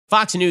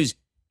Fox News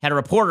had a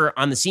reporter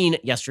on the scene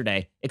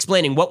yesterday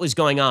explaining what was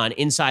going on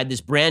inside this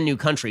brand new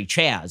country,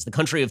 CHAZ, the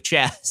country of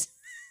CHAZ.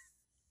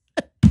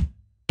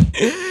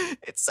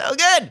 It's so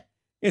good.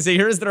 So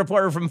here's the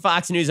reporter from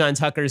Fox News on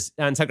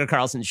Tucker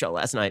Carlson's show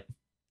last night.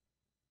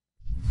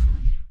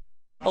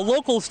 A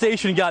local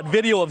station got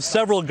video of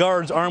several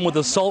guards armed with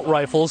assault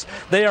rifles.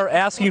 They are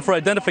asking for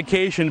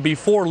identification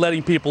before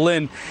letting people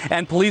in,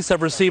 and police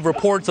have received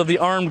reports of the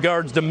armed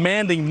guards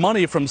demanding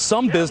money from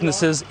some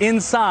businesses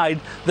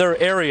inside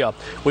their area.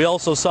 We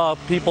also saw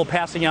people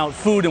passing out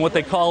food in what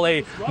they call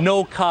a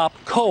no-cop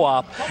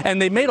co-op,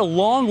 and they made a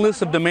long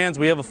list of demands.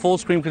 We have a full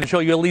screen to show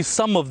you at least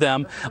some of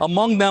them.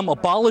 Among them,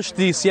 abolish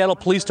the Seattle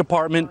Police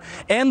Department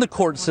and the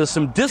court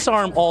system,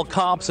 disarm all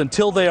cops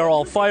until they are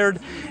all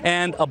fired,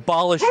 and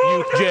abolish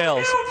youth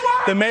jails.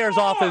 The mayor's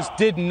office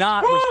did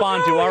not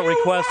respond to our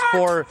request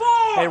for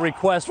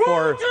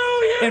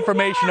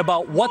information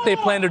about what they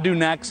plan to do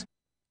next.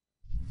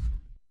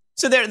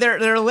 So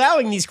they're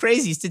allowing these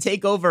crazies to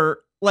take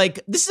over. Like,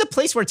 this is a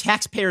place where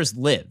taxpayers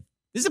live.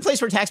 This is a place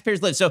where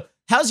taxpayers live. So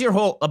how's your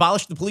whole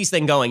abolish the police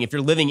thing going if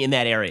you're living in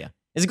that area?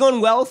 Is it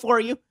going well for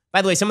you?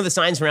 By the way, some of the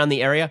signs around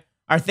the area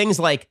are things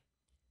like,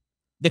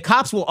 the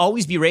cops will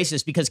always be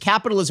racist because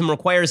capitalism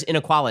requires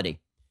inequality.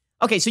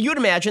 Okay, so you would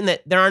imagine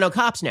that there are no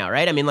cops now,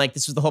 right? I mean, like,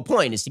 this is the whole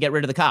point, is to get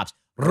rid of the cops.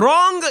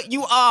 Wrong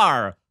you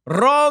are.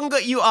 Wrong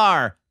you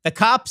are. The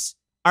cops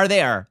are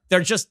there.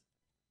 They're just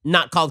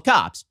not called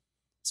cops.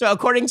 So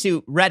according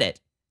to Reddit,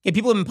 okay,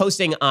 people have been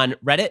posting on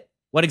Reddit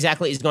what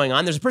exactly is going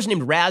on. There's a person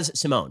named CHAZ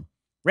Simone.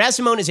 CHAZ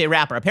Simone is a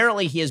rapper.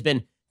 Apparently, he has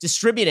been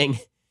distributing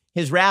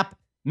his rap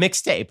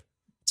mixtape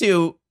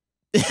to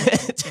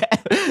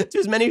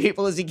as many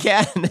people as he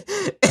can.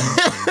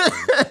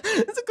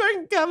 It's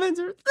according to comments.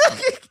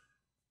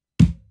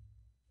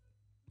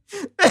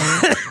 I'm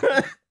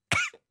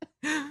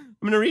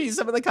going to read you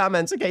some of the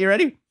comments. Okay, you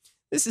ready?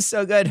 This is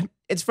so good.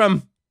 It's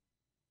from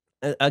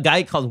a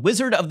guy called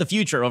Wizard of the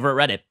Future over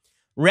at Reddit.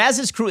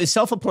 CHAZ's crew is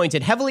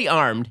self-appointed, heavily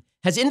armed,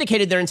 has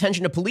indicated their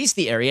intention to police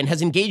the area, and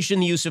has engaged in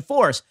the use of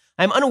force.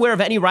 I'm unaware of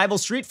any rival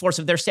street force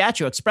of their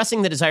stature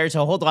expressing the desire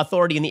to hold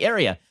authority in the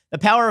area. The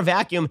power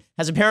vacuum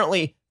has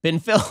apparently been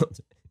filled.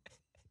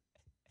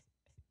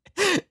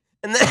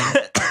 And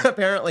then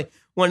apparently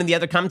one of the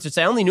other commenters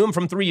said, I only knew him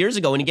from 3 years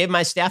ago when he gave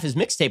my staff his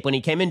mixtape when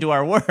he came into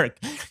our work.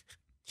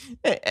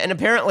 And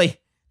apparently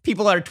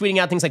people are tweeting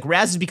out things like,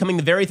 CHAZ is becoming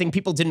the very thing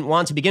people didn't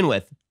want to begin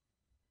with.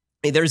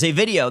 There's a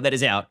video that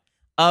is out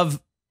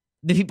of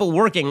the people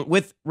working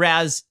with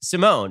CHAZ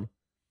Simone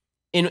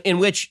in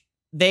which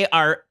they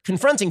are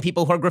confronting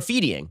people who are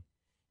graffitiing.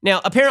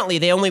 Now, apparently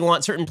they only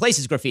want certain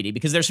places graffiti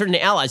because there's certain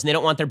allies and they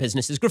don't want their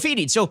businesses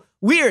graffitied. So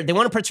weird. They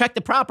want to protect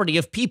the property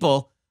of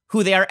people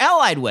who they are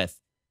allied with.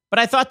 But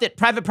I thought that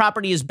private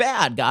property is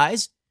bad,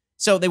 guys.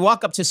 So they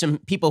walk up to some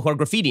people who are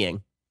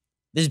graffitiing.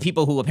 This is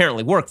people who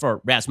apparently work for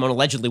CHAZ Simone,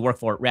 allegedly work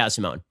for CHAZ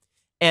Simone.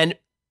 And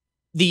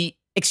the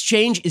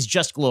exchange is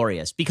just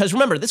glorious. Because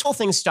remember, this whole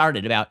thing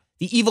started about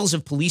the evils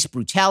of police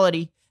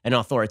brutality and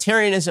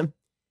authoritarianism.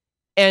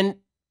 And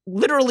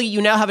literally, you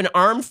now have an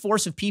armed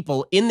force of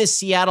people in this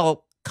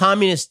Seattle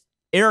communist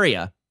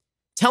area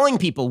telling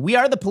people, we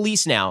are the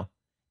police now,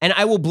 and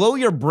I will blow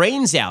your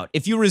brains out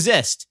if you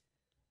resist.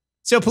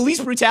 So police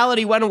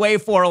brutality went away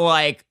for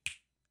like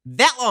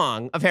that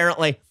long,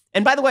 apparently.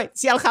 And by the way,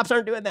 Seattle cops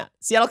aren't doing that.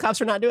 Seattle cops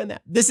are not doing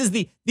that. These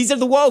are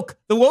the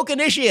woke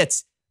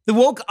initiates. The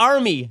woke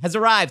army has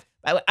arrived.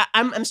 I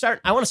want to start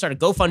a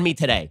GoFundMe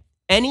today.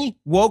 Any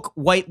woke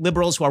white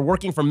liberals who are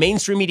working for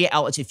mainstream media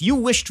outlets, if you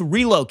wish to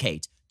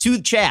relocate to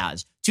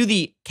CHAZ, to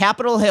the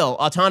Capitol Hill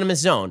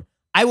Autonomous Zone,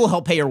 I will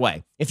help pay your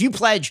way. If you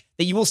pledge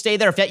that you will stay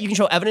there, if that you can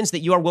show evidence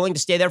that you are willing to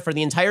stay there for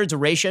the entire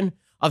duration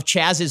of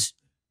CHAZ's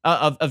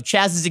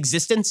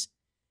existence,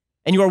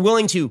 and you are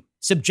willing to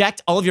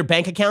subject all of your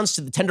bank accounts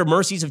to the tender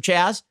mercies of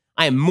CHAZ,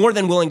 I am more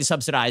than willing to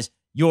subsidize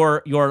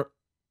your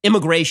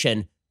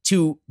immigration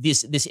to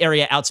this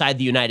area outside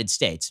the United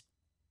States.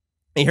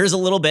 And here's a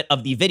little bit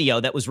of the video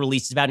that was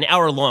released. It's about an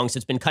hour long, so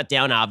it's been cut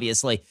down,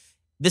 obviously.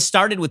 This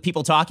started with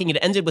people talking. It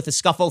ended with a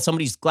scuffle,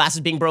 somebody's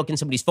glasses being broken,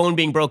 somebody's phone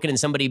being broken, and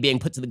somebody being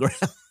put to the ground.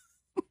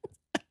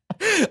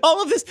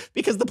 All of this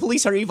because the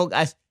police are evil,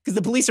 guys. Because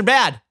the police are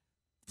bad.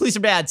 Police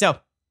are bad. So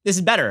this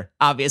is better,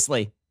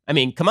 obviously. I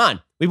mean, come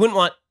on. We wouldn't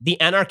want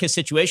the anarchist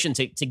situation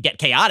to get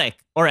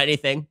chaotic or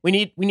anything.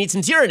 We need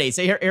some tyranny.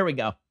 So here we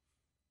go.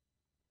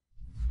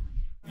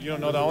 You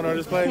don't know the owner of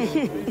this place?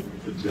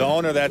 The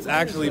owner that's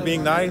actually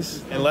being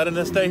nice and letting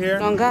us stay here?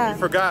 Oh, God. You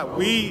forgot.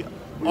 We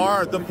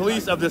are the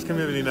police of this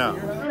community now.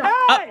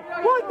 Hey!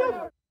 What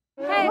the?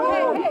 Hey!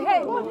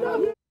 What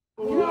the?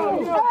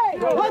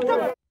 What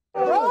the?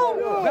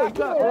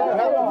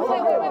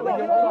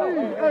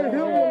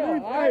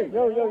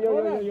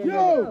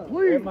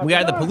 We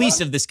are the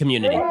police of this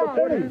community.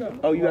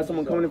 Oh, you got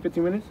someone coming in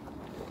 15 minutes?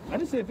 I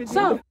just said 15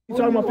 minutes. You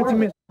talking about 15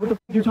 minutes? What the f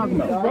you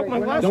talking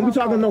about? Don't be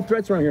talking no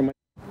threats around here, man.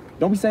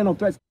 Don't be saying no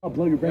threats. I'll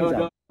blow your brains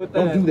out.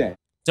 Don't do that.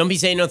 Don't be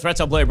saying no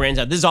threats. I'll blow your brains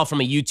out. This is all from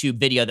a YouTube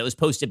video that was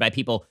posted by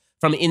people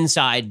from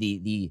inside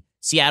the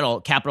Seattle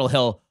Capitol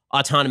Hill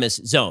Autonomous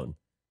Zone.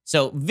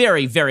 So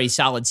very, very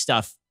solid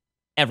stuff,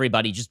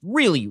 everybody. Just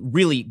really,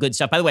 really good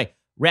stuff. By the way,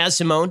 Raz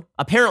Simone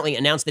apparently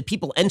announced that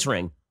people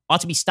entering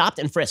ought to be stopped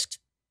and frisked.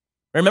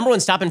 Remember when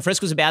stop and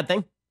frisk was a bad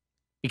thing?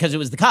 Because it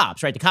was the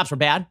cops, right? The cops were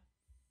bad.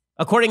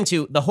 According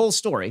to the whole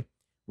story,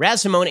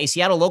 Raz Simone, a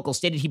Seattle local,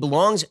 stated he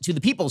belongs to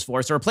the People's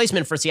Force, a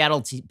replacement for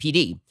Seattle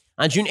PD.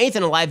 On June 8th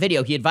in a live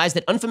video, he advised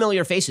that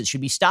unfamiliar faces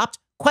should be stopped,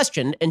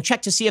 questioned, and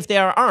checked to see if they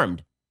are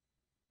armed,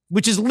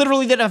 which is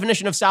literally the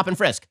definition of stop and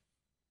frisk,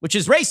 which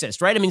is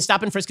racist, right? I mean,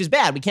 stop and frisk is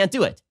bad. We can't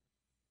do it.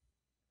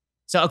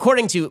 So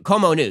according to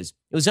Como News,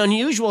 it was an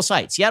unusual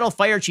sight. Seattle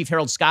Fire Chief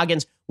Harold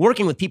Scoggins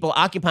working with people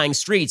occupying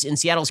streets in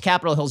Seattle's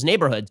Capitol Hills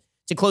neighborhood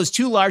to close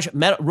two large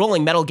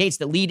rolling metal gates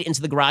that lead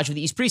into the garage of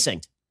the East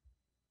Precinct.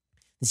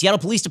 The Seattle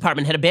Police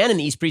Department had abandoned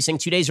the East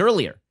Precinct 2 days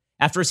earlier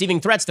after receiving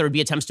threats there would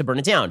be attempts to burn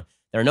it down.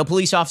 There are no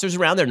police officers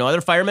around. There are no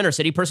other firemen or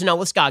city personnel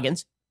with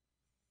Scoggins.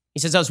 He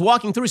says, I was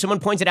walking through. Someone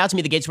pointed out to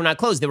me the gates were not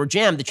closed. They were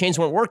jammed. The chains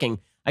weren't working.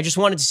 I just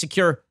wanted to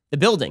secure the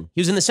building.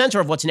 He was in the center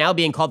of what's now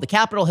being called the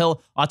Capitol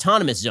Hill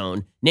Autonomous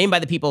Zone, named by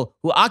the people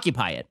who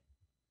occupy it.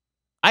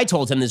 I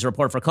told him this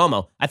report for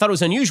Como. I thought it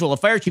was unusual. A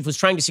fire chief was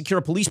trying to secure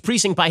a police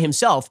precinct by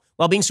himself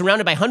while being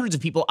surrounded by hundreds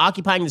of people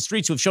occupying the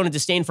streets who have shown a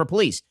disdain for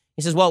police.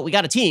 He says, well, we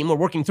got a team. We're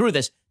working through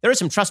this. There is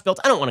some trust built.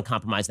 I don't want to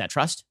compromise that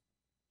trust.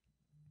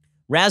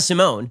 Raz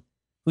Simone,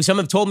 who some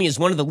have told me is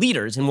one of the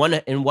leaders in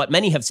what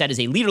many have said is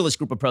a leaderless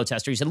group of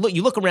protesters, he said, look,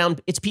 you look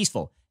around, it's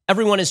peaceful.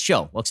 Everyone is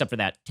chill. Well, except for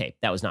that tape.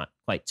 That was not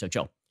quite so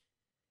chill.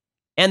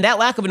 And that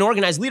lack of an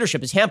organized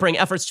leadership is hampering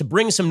efforts to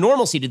bring some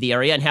normalcy to the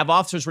area and have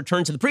officers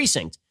return to the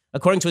precinct,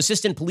 according to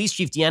Assistant Police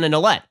Chief Deanna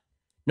Nolet.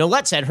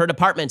 Nolet said her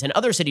department and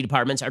other city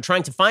departments are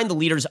trying to find the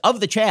leaders of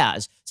the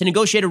CHAZ to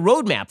negotiate a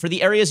roadmap for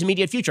the area's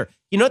immediate future.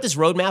 You know what this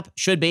roadmap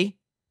should be?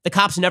 The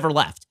cops never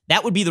left.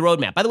 That would be the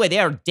roadmap. By the way, they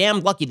are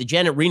damn lucky that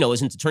Janet Reno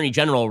isn't Attorney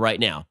General right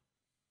now.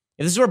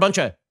 If this were a bunch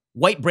of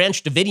white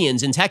branch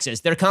Davidians in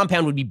Texas, their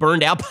compound would be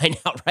burned out by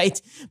now, right?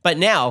 But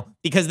now,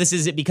 because this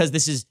is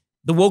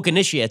the woke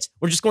initiates,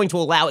 we're just going to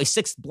allow a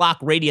 6-block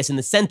radius in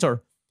the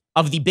center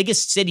of the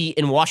biggest city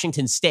in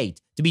Washington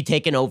state to be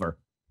taken over.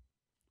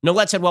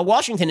 Nolet said, while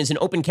Washington is an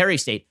open carry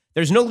state,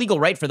 there's no legal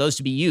right for those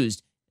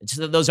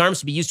arms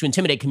to be used to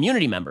intimidate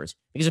community members,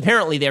 because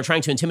apparently they're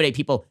trying to intimidate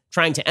people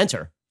trying to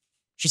enter.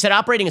 She said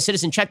operating a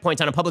citizen checkpoint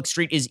on a public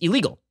street is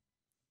illegal.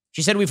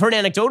 She said, we've heard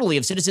anecdotally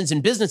of citizens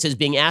and businesses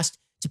being asked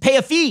to pay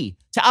a fee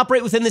to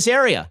operate within this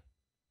area.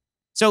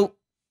 So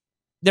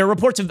there are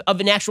reports of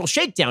an actual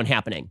shakedown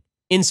happening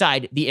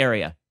inside the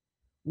area.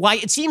 Why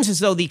it seems as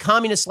though the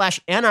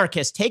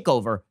communist/anarchist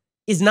takeover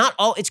is not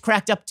all it's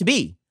cracked up to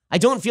be. I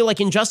don't feel like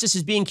injustice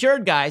is being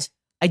cured, guys.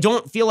 I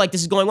don't feel like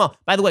this is going well.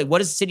 By the way, what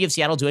is the city of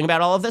Seattle doing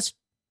about all of this?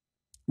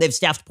 They've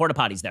staffed porta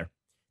potties there.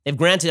 They've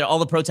granted all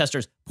the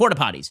protesters porta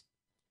potties.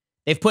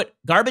 They've put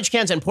garbage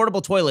cans and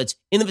portable toilets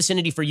in the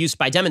vicinity for use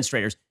by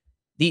demonstrators.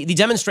 The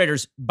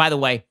demonstrators, by the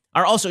way,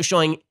 are also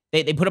showing,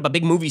 they put up a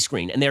big movie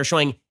screen, and they're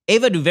showing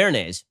Ava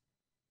DuVernay's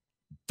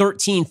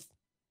 13th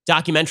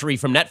documentary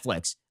from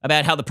Netflix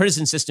about how the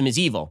prison system is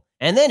evil.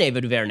 And then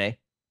Ava DuVernay,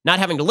 not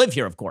having to live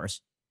here, of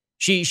course,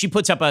 she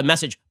puts up a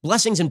message,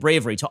 blessings and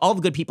bravery to all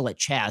the good people at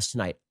CHAZ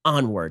tonight,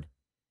 onward.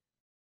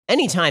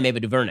 Anytime Ava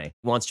DuVernay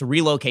wants to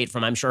relocate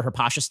from, I'm sure, her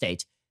posh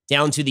estate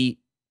down to the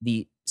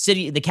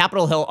city, the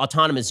Capitol Hill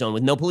Autonomous Zone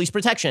with no police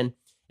protection,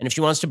 and if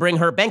she wants to bring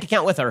her bank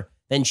account with her,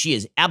 then she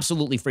is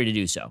absolutely free to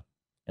do so.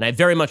 And I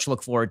very much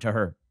look forward to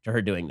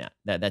her doing that.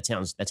 That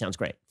sounds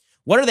great.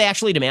 What are they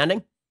actually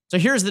demanding? So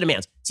here's the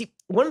demands. See,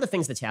 one of the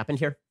things that's happened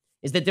here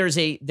is that there's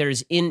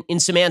in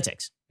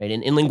semantics, right?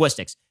 In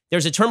linguistics,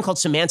 there's a term called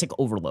semantic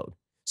overload.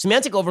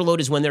 Semantic overload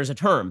is when there's a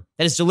term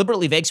that is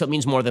deliberately vague, so it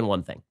means more than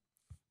one thing.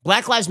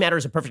 Black Lives Matter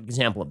is a perfect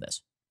example of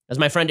this. As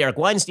my friend Eric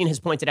Weinstein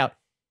has pointed out,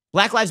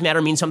 Black Lives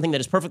Matter means something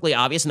that is perfectly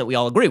obvious and that we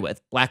all agree with,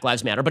 Black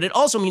Lives Matter, but it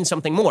also means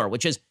something more,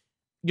 which is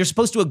you're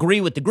supposed to agree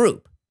with the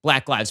group,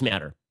 Black Lives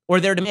Matter, or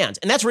their demands.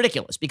 And that's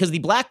ridiculous because the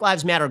Black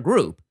Lives Matter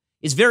group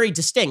is very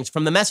distinct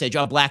from the message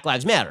of Black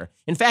Lives Matter.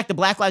 In fact, the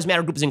Black Lives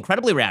Matter group is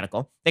incredibly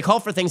radical. They call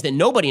for things that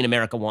nobody in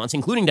America wants,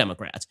 including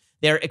Democrats.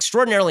 They're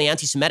extraordinarily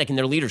anti-Semitic in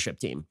their leadership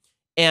team.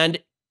 And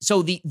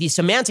so the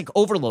semantic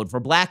overload for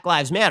Black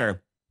Lives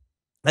Matter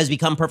has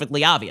become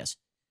perfectly obvious.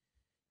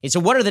 Okay, so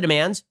what are the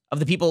demands of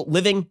the people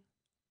living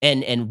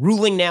and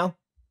ruling now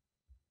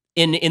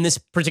in this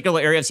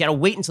particular area of Seattle?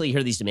 Wait until you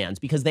hear these demands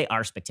because they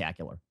are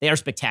spectacular. They are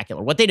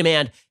spectacular. What they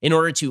demand in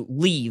order to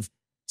leave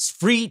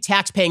free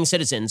tax-paying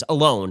citizens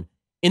alone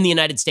in the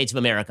United States of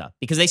America,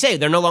 because they say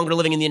they're no longer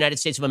living in the United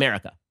States of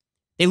America.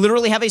 They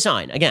literally have a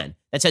sign, again,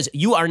 that says,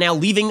 you are now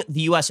leaving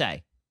the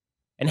USA.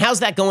 And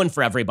how's that going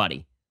for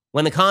everybody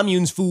when the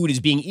commune's food is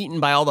being eaten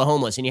by all the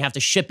homeless and you have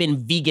to ship in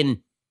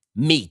vegan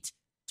meat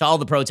to all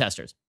the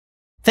protesters?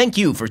 Thank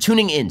you for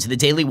tuning in to The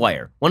Daily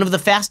Wire, one of the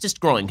fastest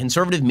growing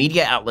conservative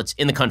media outlets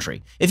in the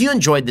country. If you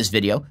enjoyed this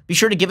video, be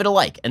sure to give it a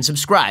like and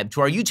subscribe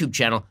to our YouTube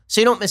channel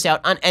so you don't miss out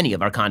on any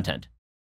of our content.